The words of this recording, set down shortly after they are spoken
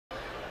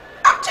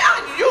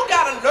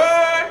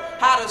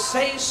gotta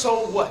say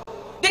so what?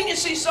 Then you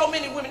see so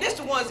many women, this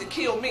the ones that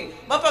kill me.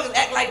 Motherfuckers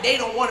act like they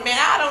don't want a man.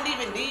 I don't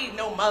even need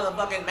no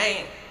motherfucking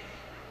man.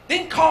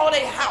 Then call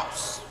their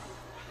house.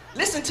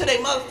 Listen to their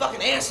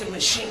motherfucking answer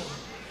machine.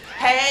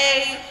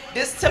 Hey,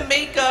 this is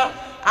Tamika.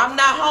 I'm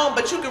not home,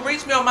 but you can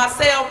reach me on my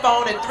cell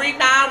phone at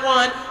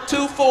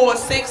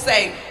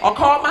 391-2468. Or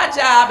call my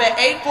job at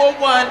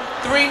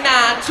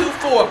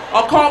 841-3924.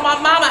 Or call my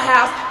mama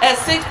house at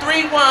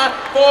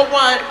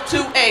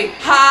 631-4128.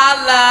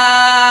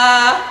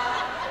 Holla!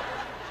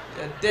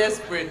 You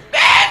desperate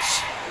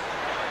bitch!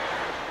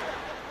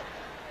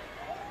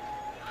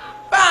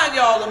 Find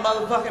y'all a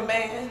motherfucking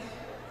man.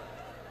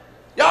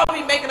 Y'all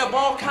be making up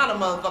all kind of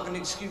motherfucking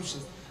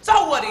excuses.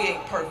 So what, he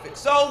ain't perfect?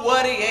 So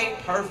what, he ain't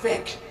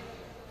perfect?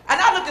 And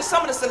I look at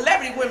some of the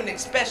celebrity women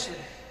especially.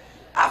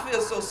 I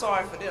feel so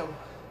sorry for them.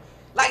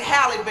 Like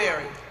Halle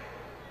Berry.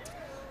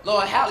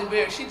 Lord, Halle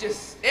Berry, she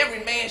just,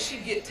 every man she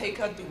get, take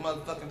her through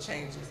motherfucking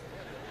changes.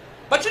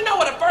 But you know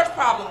what her first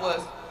problem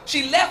was?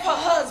 She left her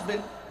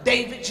husband,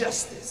 David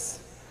Justice.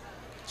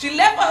 She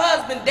left her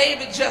husband,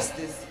 David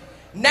Justice.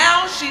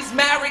 Now she's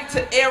married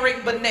to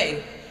Eric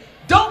Benet.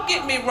 Don't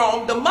get me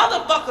wrong, the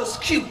motherfucker's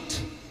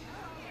cute.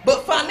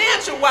 But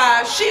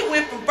financial-wise, she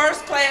went from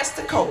first class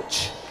to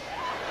coach.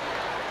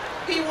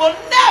 He will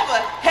never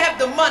have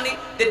the money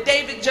that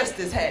David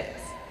Justice has.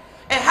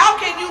 And how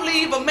can you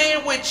leave a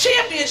man with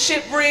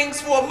championship rings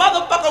for a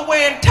motherfucker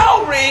wearing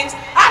toe rings?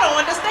 I don't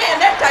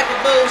understand that type of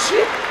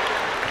bullshit.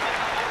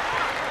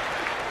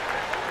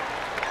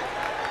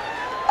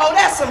 Oh,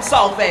 that's some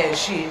soft-ass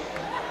shit.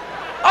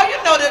 Oh, you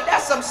know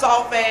that's some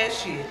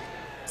soft-ass shit.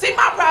 See,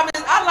 my problem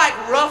is I like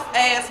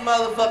rough-ass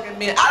motherfucking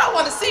men. I don't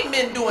want to see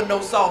men doing no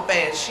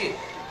soft-ass shit.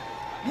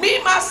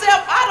 Me,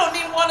 myself, I don't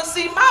even want to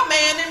see my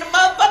man in the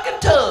motherfucking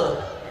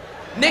tub.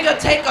 Nigga,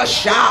 take a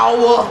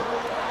shower.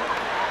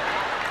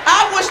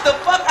 I wish the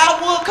fuck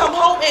I would come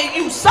home and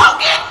you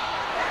soaking.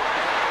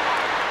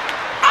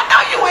 I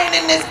know you ain't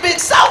in this bitch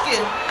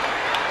soaking.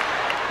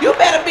 You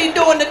better be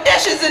doing the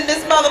dishes in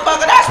this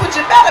motherfucker. That's what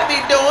you better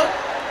be doing.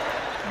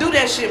 Do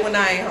that shit when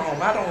I ain't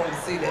home. I don't want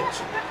to see that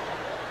shit.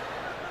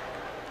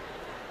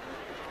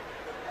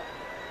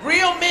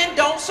 Real men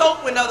don't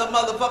soak when other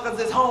motherfuckers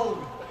is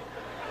home.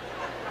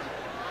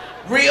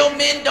 Real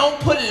men don't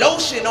put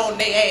lotion on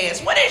their ass.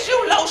 What is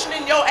you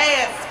lotioning your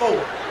ass for?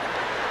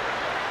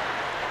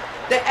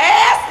 The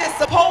ass is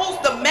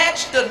supposed to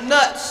match the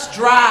nuts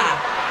dry.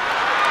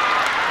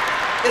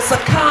 It's a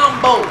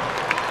combo.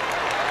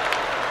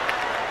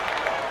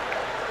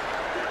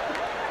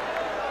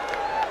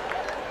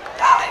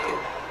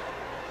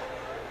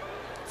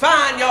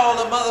 Find y'all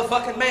a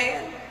motherfucking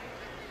man.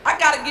 I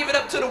gotta give it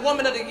up to the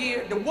woman of the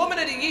year. The woman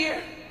of the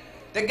year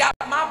that got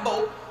my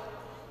vote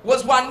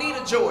was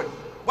Juanita Jordan.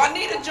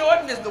 Juanita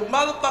Jordan is the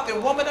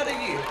motherfucking woman of the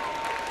year.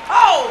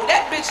 Oh,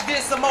 that bitch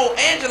did some old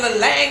Angela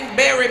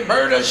Langberry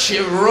murder she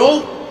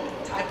wrote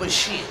type of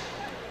shit.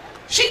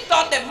 She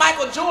thought that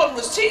Michael Jordan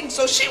was cheating,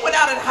 so she went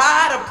out and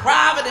hired a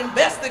private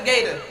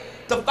investigator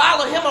to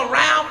follow him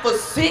around for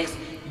 6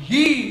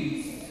 years.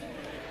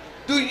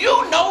 Do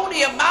you know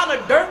the amount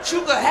of dirt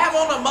you could have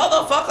on a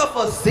motherfucker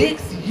for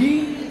 6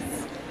 years?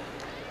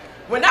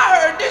 When I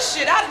heard this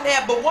shit, I didn't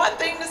have but one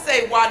thing to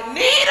say.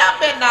 Juanita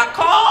better not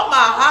call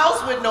my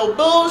house with no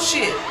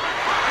bullshit.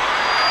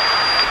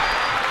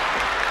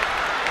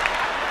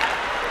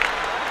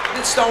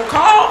 Just don't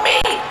call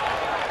me.